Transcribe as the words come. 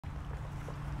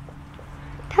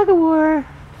Tug of war.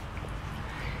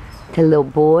 It's a little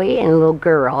boy and a little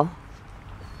girl.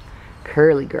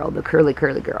 Curly girl, the curly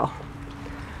girl.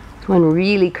 It's one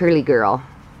really curly girl.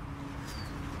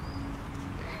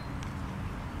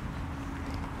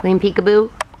 Playing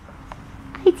peekaboo.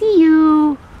 I see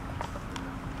you.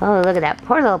 Oh, look at that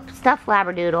poor little stuffed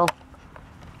Labradoodle.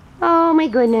 Oh my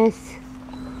goodness.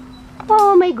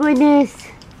 Oh my goodness.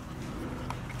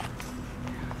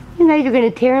 You guys are gonna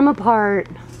tear him apart.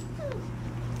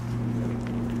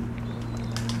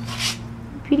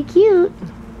 Pretty cute.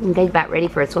 You guys about ready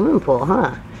for a swimming pool,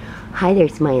 huh? Hi there,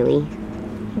 Smiley.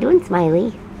 How you doing,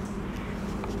 Smiley?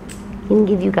 I can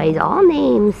give you guys all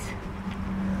names.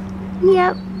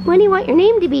 Yep. What do you want your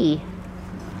name to be?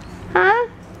 Huh?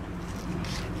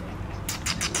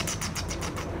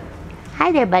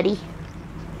 Hi there, buddy.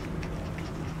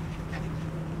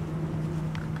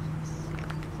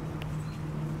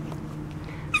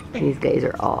 These guys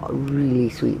are all really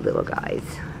sweet little guys.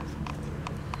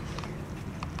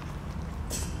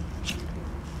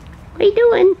 What are you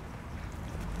doing?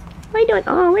 What are you doing?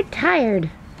 Oh, we're tired.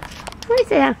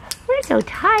 We're so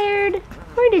tired.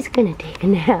 We're just gonna take a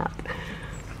nap.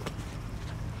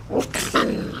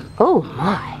 Oh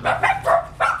my.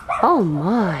 Oh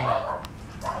my.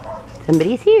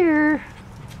 Somebody's here.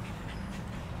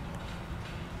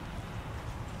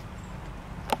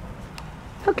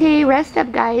 Okay, rest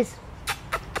up, guys.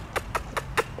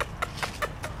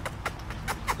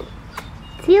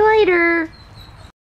 See you later.